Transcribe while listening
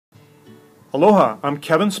Aloha, I'm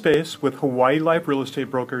Kevin Space with Hawaii Life Real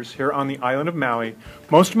Estate Brokers here on the island of Maui.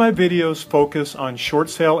 Most of my videos focus on short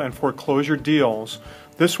sale and foreclosure deals.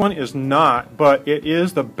 This one is not, but it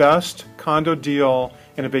is the best condo deal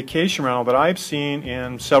in a vacation rental that I've seen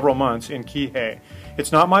in several months in Kihei.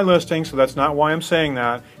 It's not my listing, so that's not why I'm saying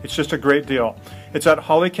that. It's just a great deal. It's at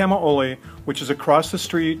Hale Kamaole, which is across the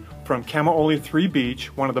street from Kamaole 3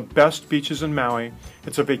 Beach, one of the best beaches in Maui.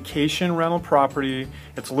 It's a vacation rental property.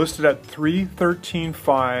 It's listed at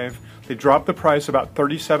 $313,500. They dropped the price about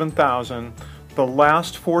 $37,000. The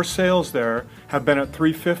last 4 sales there have been at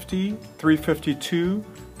 $350,000, $352,000,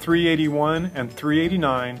 $381,000, and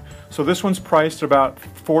 $389,000. So this one's priced about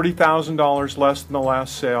 $40,000 less than the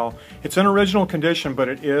last sale. It's in original condition, but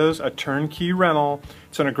it is a turnkey rental.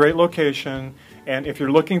 It's in a great location, and if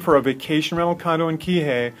you're looking for a vacation rental condo in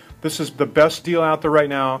Kihei, this is the best deal out there right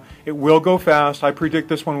now. It will go fast. I predict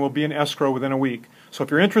this one will be in escrow within a week. So if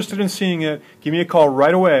you're interested in seeing it, give me a call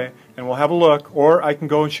right away and we'll have a look, or I can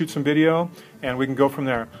go and shoot some video and we can go from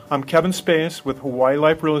there. I'm Kevin Space with Hawaii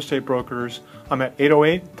Life Real Estate Brokers. I'm at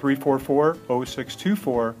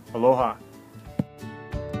 808-344-0624. Aloha.